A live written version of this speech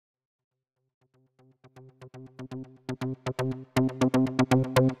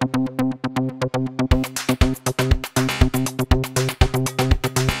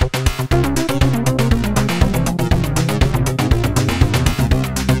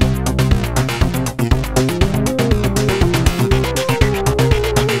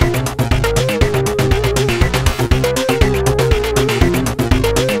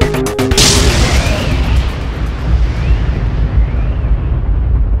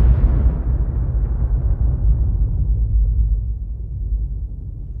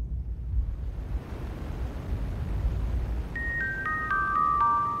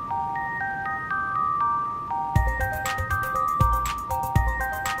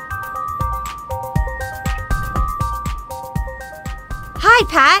Hi,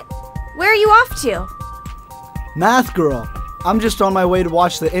 Pat. Where are you off to? Math girl. I'm just on my way to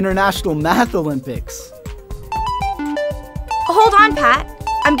watch the International Math Olympics. Hold on, Pat.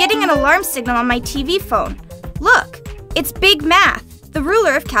 I'm getting an alarm signal on my TV phone. Look, it's Big Math, the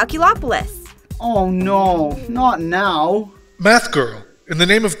ruler of Calculopolis. Oh no, not now. Math girl, in the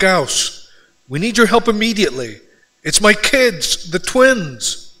name of Gauss, we need your help immediately. It's my kids, the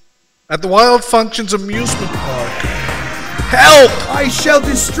twins, at the Wild Functions amusement park. Help! I shall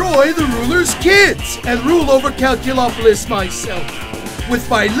destroy the ruler's kids and rule over Calculopolis myself with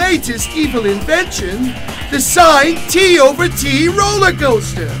my latest evil invention, the sine T over T roller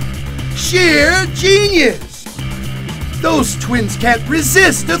coaster. Sheer genius! Those twins can't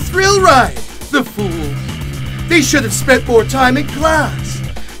resist a thrill ride, the fools. They should have spent more time in class.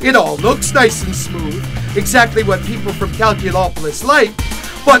 It all looks nice and smooth, exactly what people from Calculopolis like.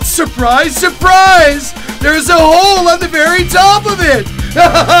 But surprise, surprise! There's a hole on the very top of it!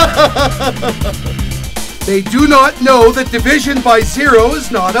 They do not know that division by zero is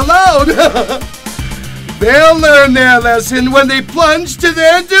not allowed. They'll learn their lesson when they plunge to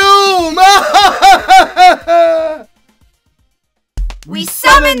their doom! We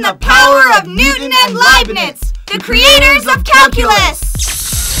summon the power of Newton and Leibniz, the creators of calculus!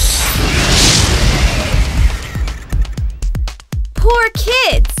 Poor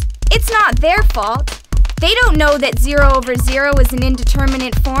kids! It's not their fault. They don't know that 0 over 0 is an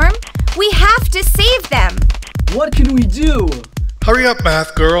indeterminate form. We have to save them. What can we do? Hurry up,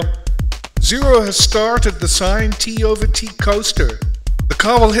 Math girl. Zero has started the sine T over T coaster. The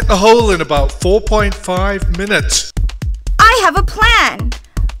car will hit the hole in about 4.5 minutes. I have a plan.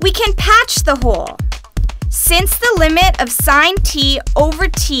 We can patch the hole. Since the limit of sine T over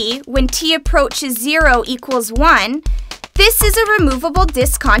T when T approaches 0 equals 1, this is a removable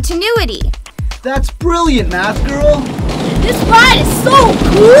discontinuity. That's brilliant, Math girl. This ride is so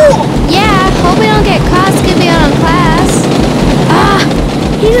cool! Yeah, hope we don't get caught skipping out on class.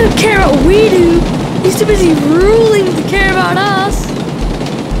 He doesn't care what we do. He's too busy ruling to care about us.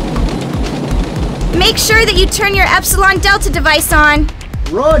 Make sure that you turn your epsilon delta device on.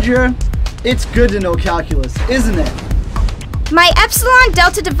 Roger. It's good to know calculus, isn't it? My epsilon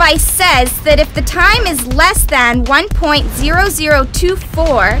delta device says that if the time is less than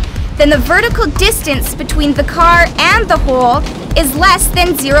 1.0024, then the vertical distance between the car and the hole is less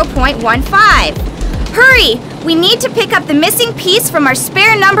than 0.15. Hurry! We need to pick up the missing piece from our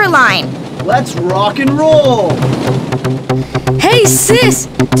spare number line. Let's rock and roll! Hey sis,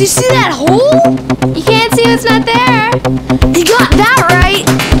 do you see that hole? You can't see what's not there. You got that right.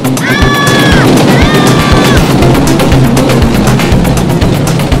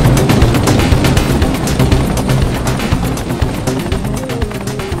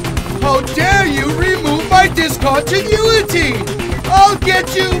 How dare you remove my discontinuity! I'll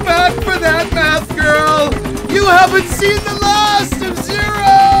get you back for that, Math girl! You haven't seen the last of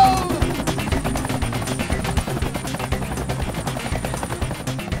Zero!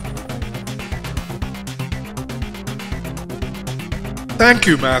 Thank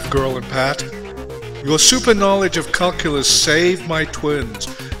you, Math girl and Pat. Your super knowledge of calculus saved my twins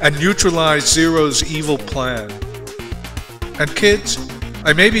and neutralized Zero's evil plan. And kids,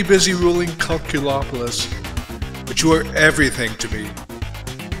 I may be busy ruling Calculopolis, but you are everything to me.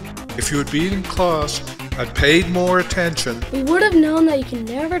 If you had been in class and paid more attention, We would have known that you can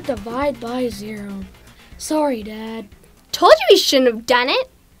never divide by 0. Sorry, Dad. Told you we shouldn't have done it.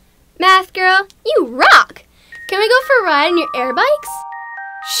 Math girl, you rock. Can we go for a ride in your air bikes?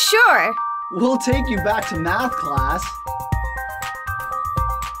 Sure. We'll take you back to math class.